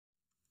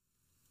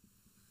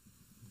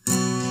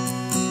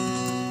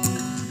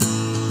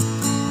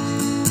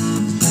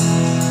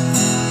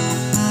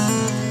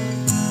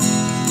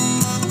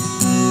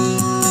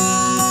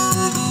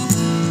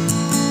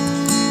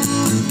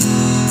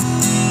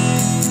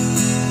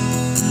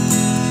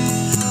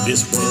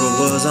This world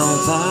was on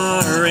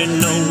fire and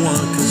no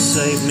one could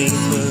save me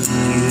but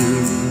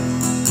you.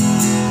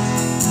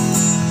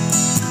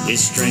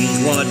 It's strange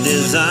what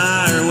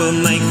desire will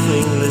make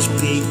foolish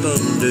people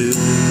do.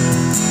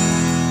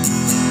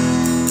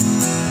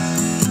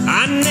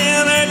 I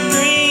never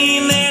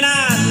dreamed that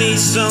I'd meet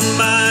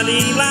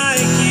somebody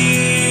like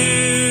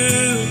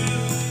you,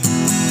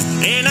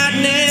 and I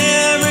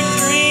never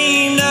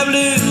dreamed of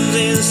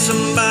losing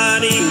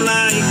somebody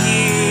like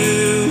you.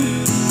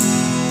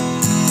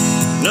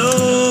 No,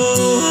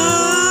 I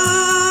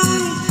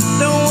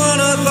don't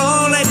wanna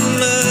fall in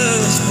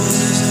love.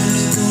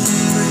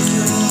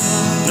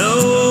 No,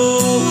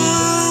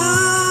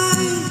 I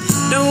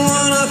don't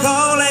wanna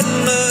fall in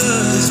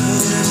love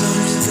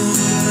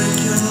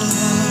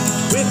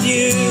with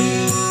you.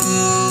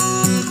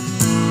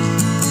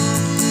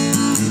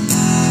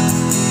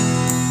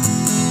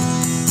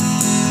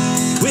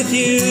 With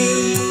you.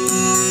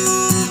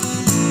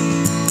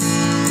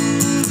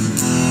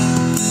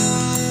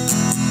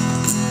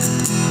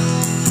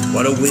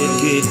 What a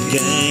wicked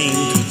game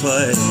to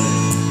play,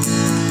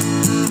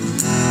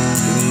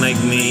 to make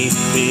me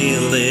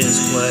feel this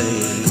way.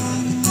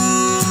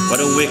 What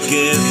a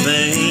wicked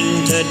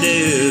thing to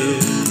do,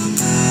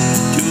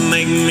 to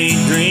make me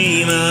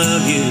dream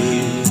of you.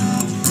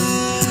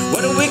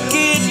 What a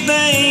wicked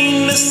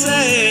thing to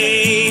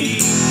say,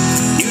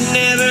 you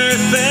never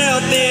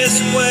felt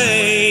this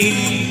way.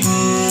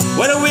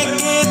 What a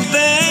wicked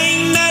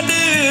thing to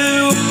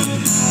do,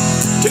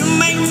 to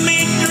make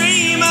me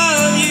dream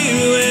of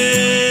you.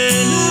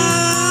 And I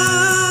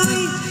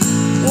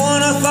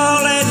wanna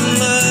fall in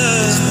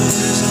love.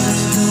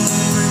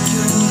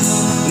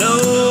 No,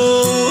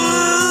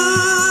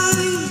 I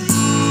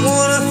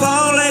wanna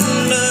fall in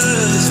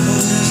love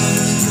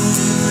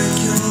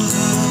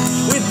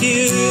with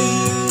you.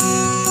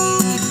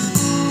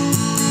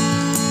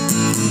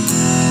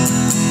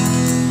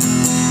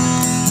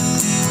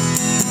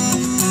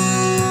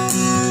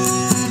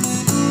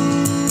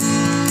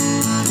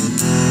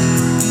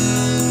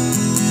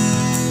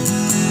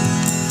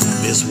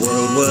 This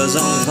world was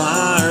on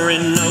fire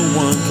and no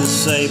one could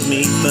save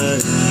me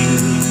but you.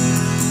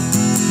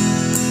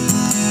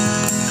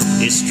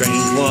 It's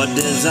strange what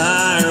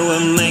desire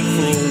will make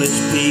foolish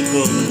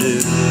people do.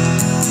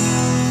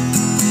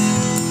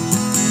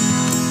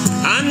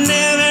 I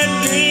never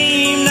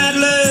dreamed I'd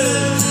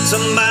love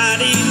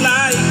somebody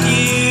like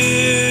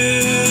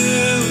you,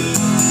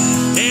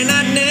 and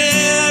I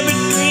never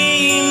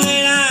dreamed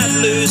that I'd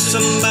lose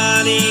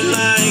somebody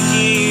like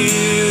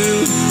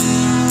you.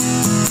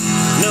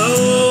 No,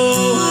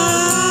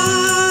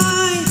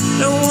 I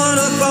don't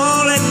wanna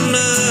fall in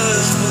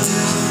love.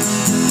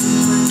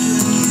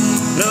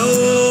 No,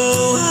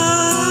 I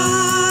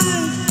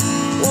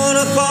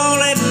wanna fall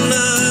in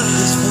love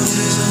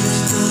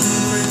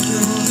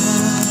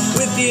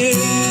with you.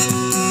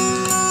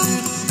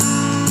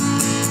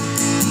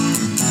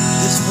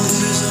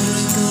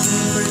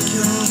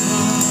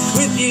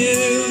 With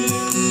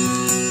you.